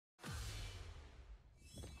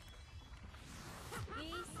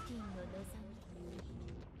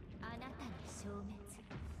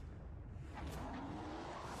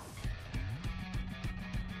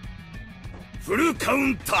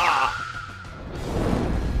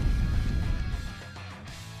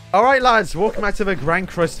Alright lads, welcome back to the Grand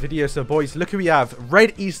Crust video. So boys, look who we have.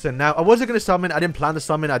 Red Eastin. Now, I wasn't going to summon, I didn't plan to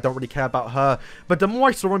summon, I don't really care about her. But the more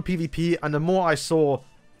I saw in PvP, and the more I saw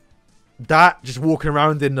that just walking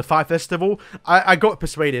around in the Fire Festival, I got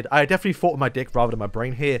persuaded. I definitely thought with my dick rather than my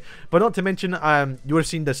brain here. But not to mention, you would have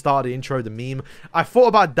seen the start of the intro, the meme. I thought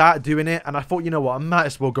about that doing it, and I thought, you know what, I might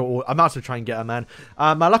as well try and get her, man.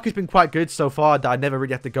 My luck has been quite good so far that I never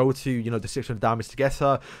really have to go to, you know, the 600 damage to get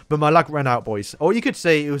her. But my luck ran out, boys. Or you could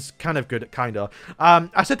say it was kind of good, kinda.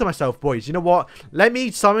 I said to myself, boys, you know what, let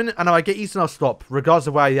me summon, and if I get Eastin, I'll stop, regardless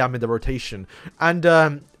of where I am in the rotation.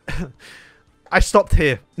 And I stopped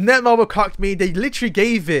here. Netmarble cucked me. They literally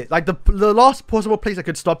gave it, like, the last possible place I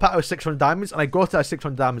could stop at was 600 diamonds, and I got it at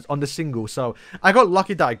 600 diamonds on the single. So I got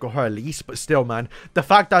lucky that I got her at least, but still, man, the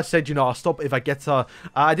fact that I said, you know, I'll stop if I get her.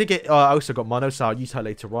 I did get, I also got Mono, so I'll use her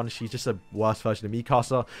later on. She's just a worse version of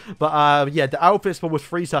Mikasa. But yeah, the outfit spot was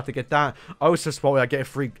free, so I have to get that. I also spot where I get a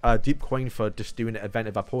free deep coin for just doing the event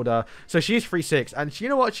if I pulled her. So she is 3-6, and you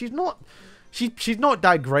know what? She's not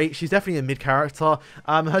that great. She's definitely a mid character.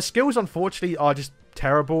 Her skills, unfortunately, are just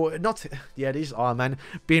terrible. Yeah, these are, man,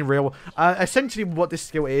 being real. Essentially what this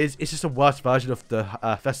skill is, it's just a worse version of the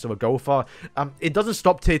Festival Gopher. It doesn't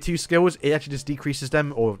stop tier 2 skills, it actually just decreases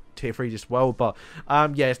them, or tier 3 as well. But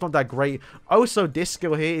yeah, it's not that great. Also, this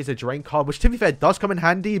skill here is a drain card, which to be fair does come in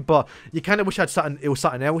handy, but you kind of wish it was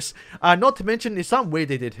something else. Not to mention, it's something weird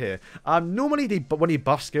they did here. Normally when you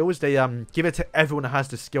buff skills, they give it to everyone that has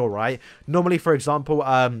the skill, right? Normally, for example,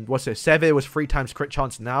 what's it, Sever was 3 times crit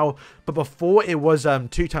chance now, but before it was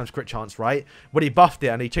 2 times crit chance, right? When he buffed it,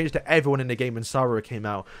 and he changed it to everyone in the game when Sarah came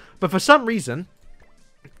out. But for some reason,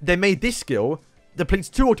 they made this skill depletes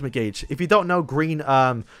 2 ultimate gauge. If you don't know, green,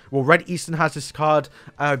 well, Red Eastin has this card,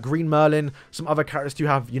 green Merlin, some other characters do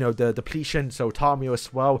have, you know, the depletion, so Tamio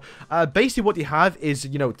as well. Basically what you have is,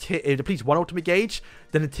 you know, it depletes 1 ultimate gauge,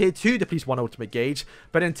 then in tier 2 depletes 1 ultimate gauge,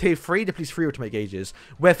 but in tier 3 depletes 3 ultimate gauges,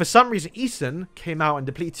 where for some reason Eastin came out and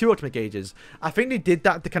depleted 2 ultimate gauges. I think they did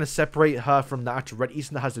that to kind of separate her from the actual Red Eastin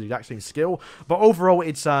that has the exact same skill, but overall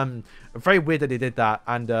it's very weird that they did that,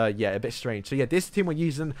 and yeah, a bit strange. So yeah, this team we're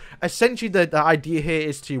using, essentially the idea here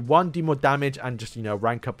is to, 1, do more damage and just, you know,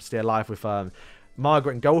 rank up, stay alive with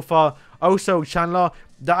Margaret and Gopher. Also, Chandler,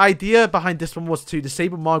 the idea behind this one was to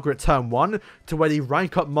disable Margaret turn 1 to where you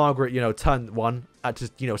rank up Margaret, you know, turn 1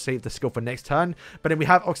 to, you know, save the skill for next turn. But then we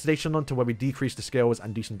have Oxidation on to where we decrease the skills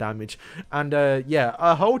and do some damage. And yeah,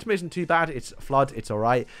 her ultimate isn't too bad. It's Flood, it's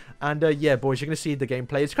alright. And yeah, boys, you're going to see the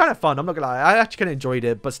gameplay. It's kind of fun, I'm not going to lie. I actually kind of enjoyed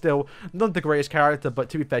it, but still, not the greatest character. But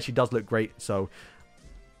to be fair, she does look great, so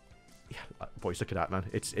yeah, boys, look at that, man.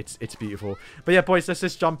 It's beautiful. But yeah, boys, let's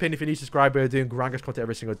just jump in. If you're a new subscriber, we're doing Grand Crust content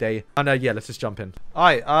every single day. And yeah, let's just jump in.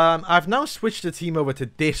 Alright, I've now switched the team over to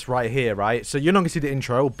this right here, right? So you're not gonna see the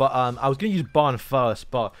intro, but I was gonna use Barn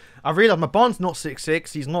first, but I realized my Barn's not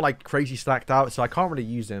 6-6. He's not like crazy stacked out, so I can't really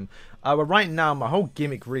use him. But right now, my whole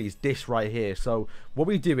gimmick really is this right here. So what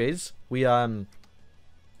we do is we apply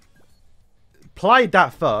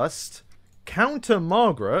that first, counter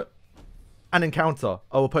Margaret, and encounter.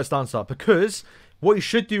 I will put a stance up, because what you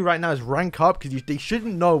should do right now is rank up, because they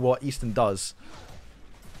shouldn't know what Eastin does.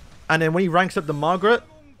 And then when he ranks up the Margaret,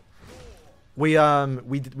 we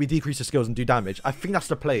decrease the skills and do damage. I think that's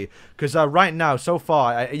the play, because right now, so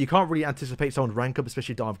far, you can't really anticipate someone rank up,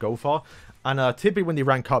 especially if you don't have Gopher. And typically when they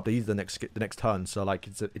rank up, they use the next turn. So like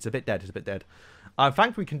it's a bit dead. It's a bit dead.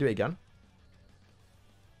 Thankfully we can do it again.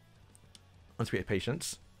 Once we get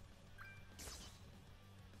patience.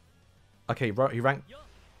 Okay, he ranked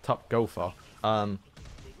top Gopher.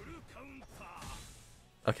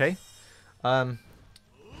 Okay. Fair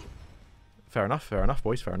enough,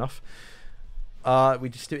 boys, fair enough. We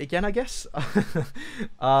just do it again, I guess.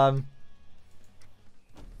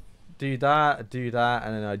 Do that,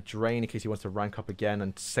 and then I drain in case he wants to rank up again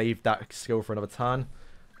and save that skill for another turn.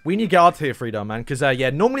 We need to get out here free though, man, because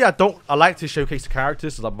yeah, normally I like to showcase the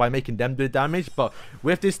characters by making them do the damage, but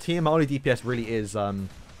with this team, my only DPS really is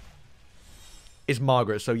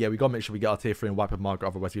Margaret. So yeah, we gotta make sure we get our tier 3 and wipe up Margaret,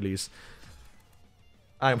 otherwise we lose.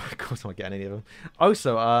 Of course I'm not getting any of them.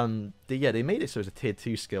 Also, yeah, they made it so it's a tier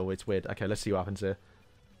 2 skill. It's weird. Okay, let's see what happens here.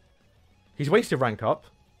 He's wasted rank up.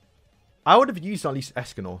 I would have used at least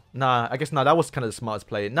Escanor. Nah, I guess, nah, that was kind of the smartest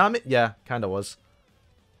play. Nah, yeah, kind of was.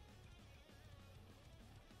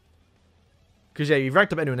 Because yeah, if he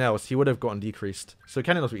ranked up anyone else, he would have gotten decreased. So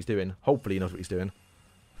Kenny knows what he's doing. Hopefully he knows what he's doing.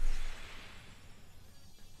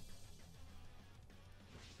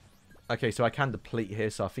 Okay, so I can deplete here,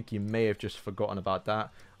 so I think you may have just forgotten about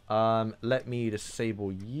that. Let me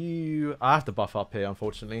disable you. I have to buff up here,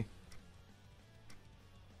 unfortunately.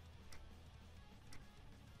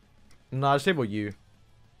 Nah, disable you.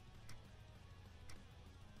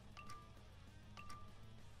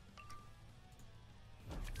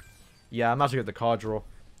 Yeah, I'm actually get the card draw.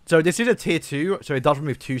 So this is a tier 2, so it does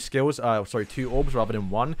remove 2 skills, sorry, 2 orbs rather than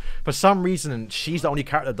 1. For some reason, she's the only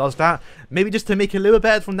character that does that. Maybe just to make it a little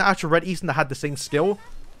better from the actual red Eastin that had the same skill.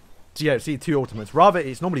 So yeah, see 2 ultimates. Rather,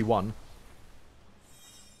 it's normally 1.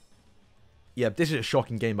 Yeah, this is a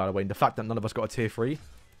shocking game, by the way. And the fact that none of us got a tier 3.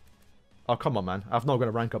 Oh, come on, man. I've not got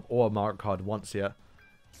to rank up or a Margaret card once yet.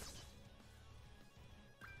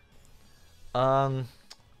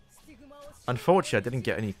 Unfortunately, I didn't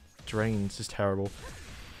get any drains. This is terrible.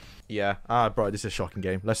 Yeah. Bro, this is a shocking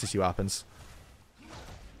game. Let's just see what happens.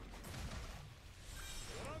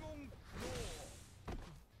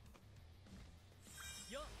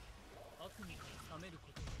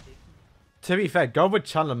 To be fair, going with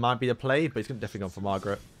Chandler might be the play, but he's going to definitely go for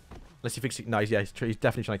Margaret. Unless he thinks he... Nice, yeah, he's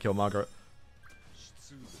definitely trying to kill Margaret.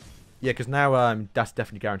 Yeah, because now that's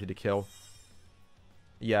definitely guaranteed to kill.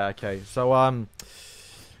 Yeah, okay. So,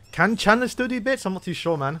 can Chandler still do bits? I'm not too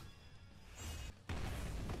sure, man.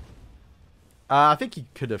 I think he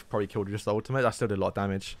could have probably killed just the ultimate. That still did a lot of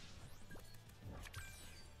damage.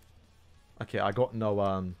 Okay, I got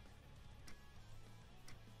no...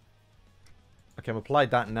 Okay, I've applied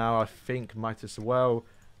that now. I think might as well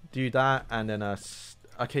do that. And then,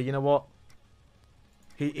 okay, you know what?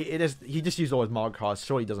 He just used all his Margaret cards.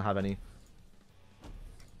 Surely he doesn't have any.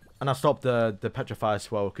 And I'll stop the Petrify as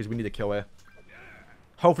well, because we need to kill here.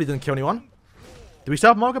 Hopefully he doesn't kill anyone. Do we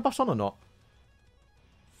still have Margaret buffs on or not?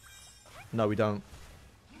 No, we don't.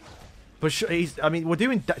 But I mean, we're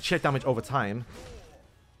doing check damage over time.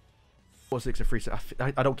 4-6 and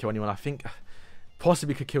 3. I don't kill anyone. I think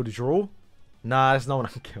possibly could kill the Drole. Nah, there's no one I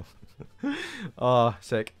can kill. Oh,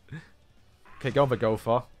 sick. Okay, go on the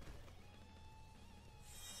Gopher.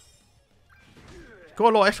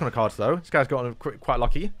 Got a lot of extra cards though. This guy's got quite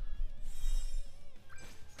lucky.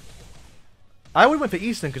 I always went for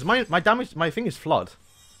Eastin because my thing is Flood.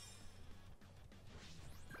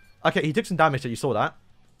 Okay, he took some damage. You saw that.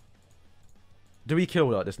 Do we kill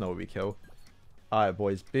that? There's no way we kill. Alright,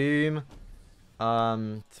 boys. Boom.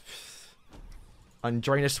 And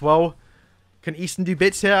drain as well. Can Eastin do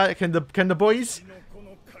bits here? Can the boys?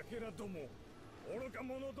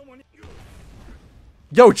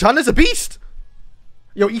 Yo, Chandler's a beast!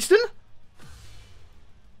 Yo, Eastin?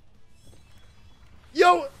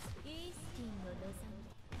 Yo!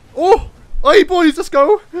 Oh! Hey, boys, let's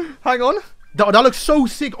go! Hang on. That looks so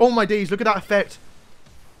sick. Oh, my days. Look at that effect.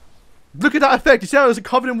 Look at that effect. You see how it was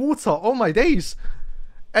covered in water? Oh, my days.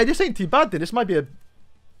 Hey, this ain't too bad, then. This might be a...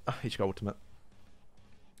 he should go ultimate.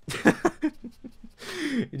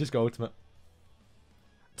 You just go ultimate.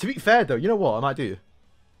 To be fair, though, you know what I might do?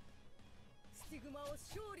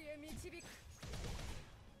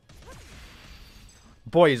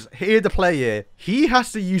 Boys, here's the play here. He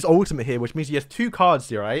has to use ultimate here, which means he has 2 cards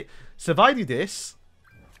here, right? So if I do this...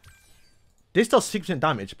 This does 6%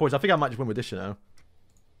 damage. Boys, I think I might just win with this, you know.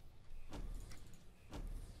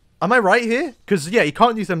 Am I right here? Because, yeah, he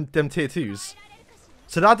can't use them tier 2s.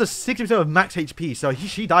 So that does 60% of max HP. So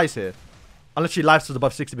she dies here. Unless she lives to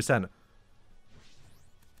above 60%.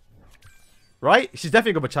 Right? She's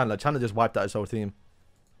definitely good for Chandler. Chandler just wiped out his whole team.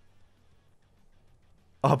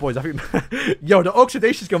 Oh, boys, I think... Yo, the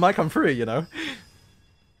oxidation skill might come through, you know?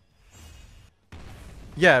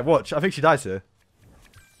 Yeah, watch. I think she dies here.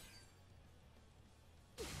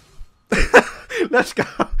 Let's go.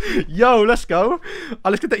 Yo, let's go.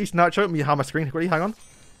 Let's get the Eastin out. Show me how my screen quickly. Hang on.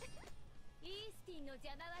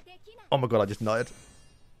 Oh my god, I just nutted.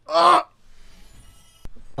 Ah!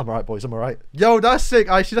 I'm alright, boys. I'm alright. Yo, that's sick.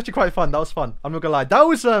 She's actually quite fun. That was fun. I'm not gonna lie. That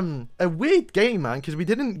was a weird game, man, because we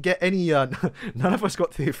didn't get any... none of us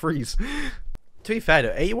got tier 3s. To be fair,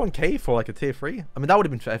 though, 81k for like a tier 3? I mean, that would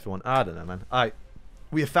have been for everyone. I don't know, man. Alright.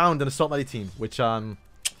 We have found an Assault Melee team, which,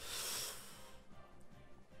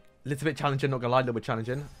 little bit challenging, not gonna lie, a little bit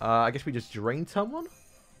challenging. I guess we just drain turn 1?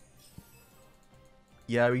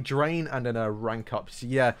 Yeah, we drain and then rank up. So,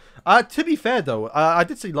 yeah. To be fair, though, I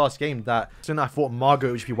did say last game that I thought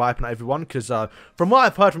Margaret should be wiping out everyone. Because from what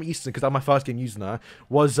I've heard from Eastin, because that's my first game using her,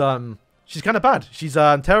 was she's kind of bad. She's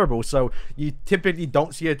terrible. So you typically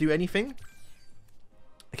don't see her do anything.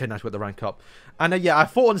 Okay, nice with the rank up. And yeah, I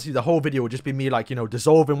thought honestly the whole video would just be me like, you know,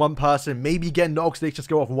 dissolving one person, maybe getting the oxidation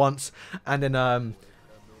skill off once, and then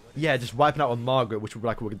yeah, just wiping out on Margaret, which would be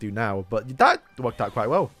like what we can do now. But that worked out quite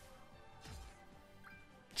well.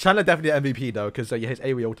 Chandler definitely MVP though, because yeah, his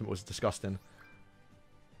AoE ultimate was disgusting.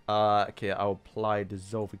 Okay, I'll apply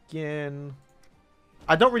dissolve again.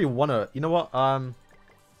 I don't really want to. You know what? I'll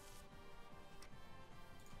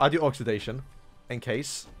do oxidation in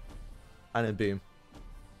case. And then boom.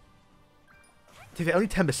 Only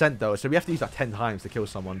 10% though, so we have to use that 10 times to kill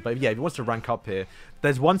someone. But yeah, if he wants to rank up here,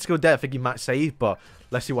 there's one skill there I think he might save, but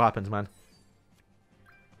let's see what happens, man.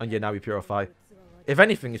 And yeah, now we purify. If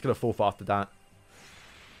anything, he's going to fall for after that.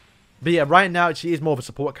 But yeah, right now she is more of a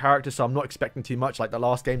support character, so I'm not expecting too much. Like the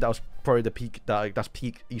last game, that was probably the peak. That's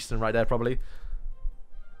peak Eastin right there, probably.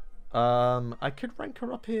 I could rank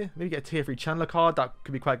her up here. Maybe get a tier 3 Chandler card. That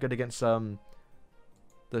could be quite good against the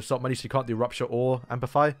stop money, so you can't do Rupture or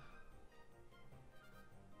Amplify.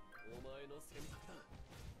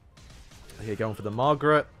 Here, going for the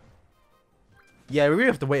Margaret. Yeah, we really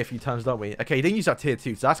have to wait a few turns, don't we? Okay, he didn't use that tier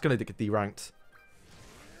 2, so that's going to get deranked.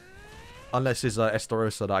 Unless it's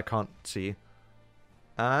Estarossa that I can't see.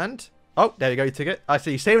 And... oh, there you go, you took it. I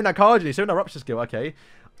see, he's saving that card, he's saving that Rupture skill. Okay.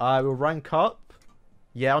 I will rank up.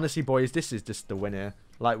 Yeah, honestly, boys, this is just the winner.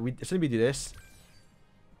 Like, as soon as we do this...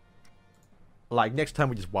 like, next time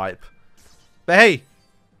we just wipe. But hey!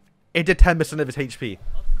 It did 10% of his HP.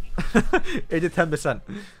 It did 10%.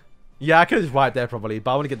 Yeah, I could have just wiped there probably,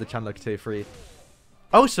 but I want to get the Chandler tier 3.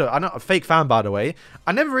 Also, I'm not a fake fan, by the way.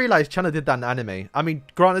 I never realized Chandler did that in anime. I mean,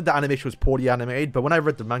 granted, the animation was poorly animated, but when I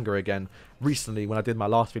read the manga again recently, when I did my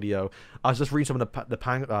last video, I was just reading some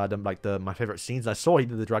of my favorite scenes. And I saw he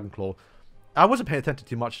did the Dragon Claw. I wasn't paying attention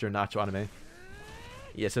too much during the actual anime.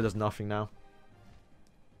 Yeah, so there's nothing now.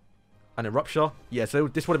 And then Rupture. Yeah, so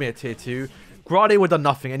this would have been a tier 2. Granted, would have done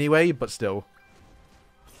nothing anyway, but still.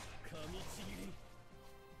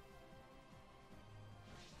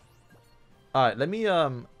 Alright, let me,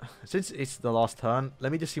 since it's the last turn,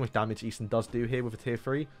 let me just see how much damage Eastin does do here with a tier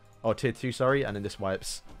 3. Or tier 2, sorry, and then this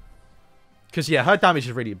wipes. Because, yeah, her damage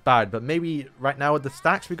is really bad, but maybe right now with the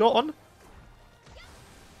stacks we got on?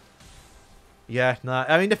 Yeah, nah,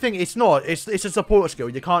 I mean, the thing, it's a support skill,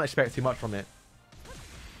 you can't expect too much from it.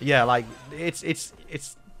 Yeah, like, it's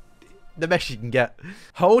the best you can get.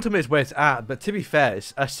 Her ultimate is where it's at, but to be fair,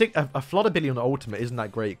 a flood ability on the ultimate isn't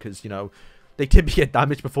that great, because, you know, they typically get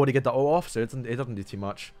damaged before they get the ult off, so it doesn't do too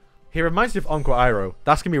much. He reminds me of Uncle Iroh.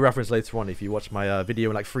 That's going to be referenced later on if you watch my video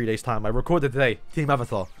in like 3 days time. I recorded today. Team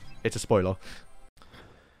Avatar. It's a spoiler.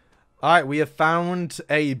 Alright, we have found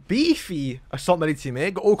a beefy Assault Melee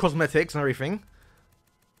teammate. Got all cosmetics and everything.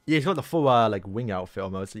 Yeah, he's got the full like wing outfit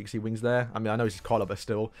almost, so you can see wings there. I mean, I know he's collar, but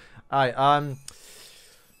still. Alright,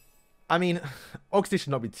 I mean, Oxidation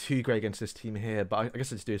should not be too great against this team here, but I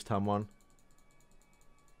guess let's do his turn 1.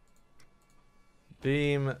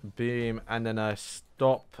 Beam, beam, and then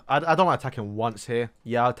stop. I don't want to attack him once here.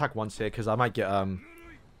 Yeah, I'll attack once here because I might get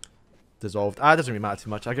dissolved. It doesn't really matter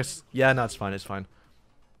too much. I guess, yeah, no, it's fine, it's fine.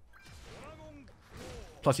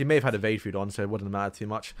 Plus, he may have had evade food on, so it wouldn't matter too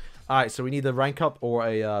much. Alright, so we need a rank up or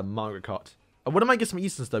a Margaret cut. What am I get some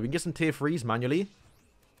Eastins though? We can get some tier 3s manually.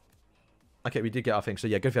 Okay, we did get our thing, so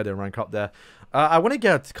yeah, good if you had a rank up there. I want to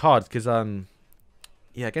get cards because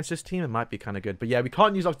yeah, against this team, it might be kind of good. But yeah, we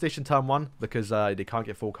can't use Oxidation turn 1 because they can't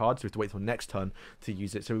get full cards. So we have to wait till next turn to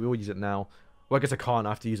use it. So we will use it now. Well, I guess I can't. I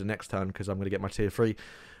have to use it next turn because I'm going to get my tier 3.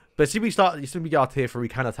 But as soon as we get our tier 3, we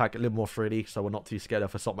can attack a little more freely. So we're not too scared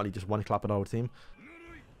of Assault Melee just one-clap on our team.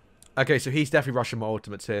 Okay, so he's definitely rushing my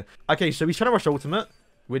ultimates here. Okay, so he's trying to rush ultimate,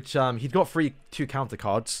 which he's got 2 counter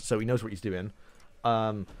cards. So he knows what he's doing.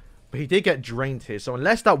 But he did get drained here. So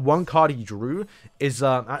unless that one card he drew is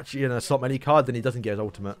actually an Assault Melee card, then he doesn't get his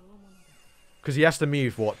ultimate. Because he has to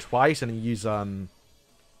move, what, twice and then use a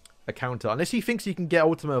counter. Unless he thinks he can get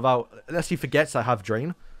ultimate without... unless he forgets I have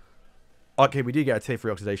drain. Okay, we do get a tier 3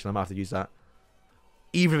 Oxidation. I'm going to have to use that.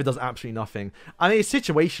 Even if it does absolutely nothing. I mean, it's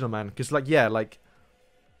situational, man. Because, like, yeah, like...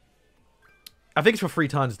 I think it's for 3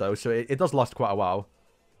 turns, though. So it does last quite a while.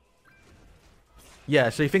 Yeah,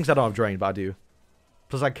 so he thinks I don't have drain, but I do.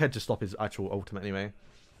 Plus, I could just stop his actual ultimate anyway.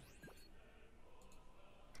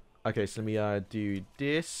 Okay, so let me do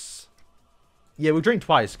this. Yeah, we'll drain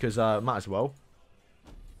twice, because might as well.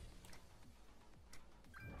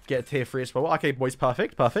 Get a tier 3 as well. Okay, boys,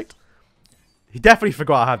 perfect, perfect. He definitely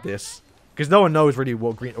forgot I have this. Because no one knows really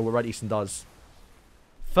what green or what red Eastin does.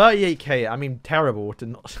 38k, I mean, terrible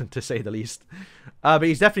to say the least. But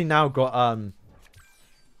he's definitely now got...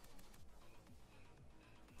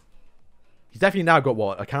 he's definitely now got,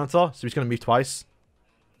 what, a counter? So he's going to move twice.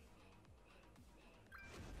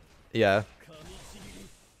 Yeah.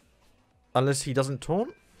 Unless he doesn't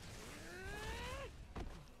taunt?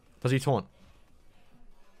 Does he taunt?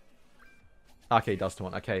 Okay, he does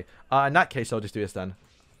taunt. Okay. In that case, I'll just do this then.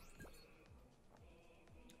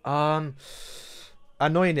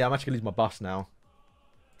 Annoyingly, I'm actually going to lose my buffs now.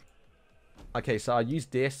 Okay, so I'll use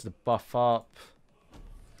this to buff up.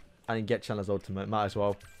 And then get Chandler's ultimate. Might as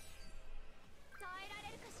well.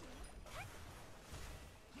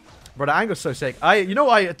 Bro, the angle's so sick. You know,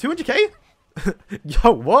 200k?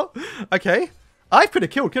 Yo, what? Okay. I could have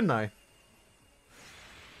killed, couldn't I?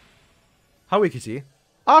 How weak is he?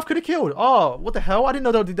 I could have killed. Oh, what the hell? I didn't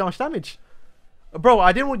know that would do that much damage. Bro,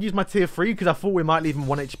 I didn't want to use my tier 3 because I thought we might leave him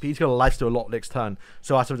 1 HP. He's going to lifesteal a lot next turn.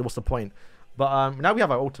 So I said, what's the point? But now we have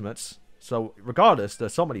our ultimates. So regardless,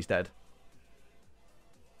 somebody's dead.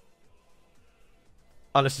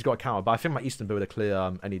 Unless he's got a counter. But I think my Eastin build will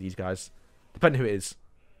clear any of these guys. Depending who it is.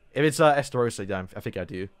 If it's SDSGC, yeah, I think I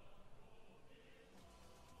do.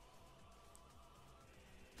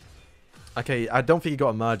 Okay, I don't think he got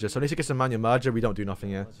a merger. So unless he gets a manual merger, we don't do nothing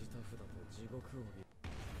here.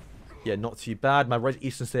 Yeah, not too bad. My red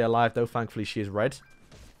Eastin stay alive, though. Thankfully, she is red.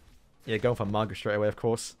 Yeah, going for Margaret straight away, of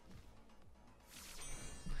course.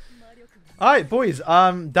 Alright, boys.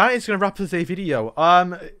 That is going to wrap up today's video.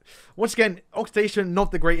 Once again, Oxidation,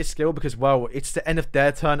 not the greatest skill because, well, it's the end of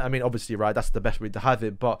their turn. I mean, obviously, right, that's the best way to have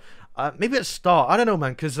it. But maybe at the start, I don't know,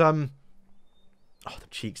 man, because, oh, the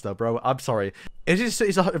cheeks, though, bro. I'm sorry. It's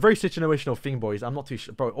a very situational thing, boys. I'm not too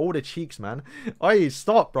sure. Bro, all the cheeks, man. Oh,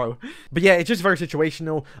 stop, bro. But yeah, it's just very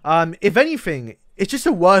situational. If anything, it's just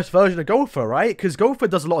a worse version of Gopher, right? Because Gopher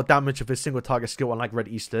does a lot of damage with his single target skill, unlike Red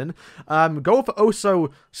Eastin. Gopher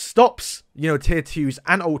also stops, you know, tier 2s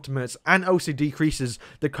and ultimates, and also decreases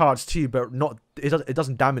the cards too, but not it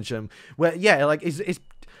doesn't damage them. Where, yeah, like,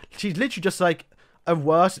 she's literally just like a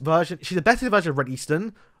worse version. She's a better version of Red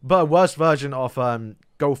Eastin, but a worse version of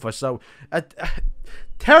Gopher. So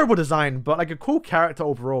terrible design, but like a cool character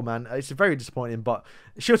overall, man. It's very disappointing, but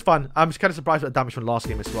she was fun. I'm just kind of surprised with the damage from the last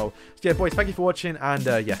game as well. So yeah, boys, thank you for watching, and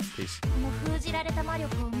yeah, peace.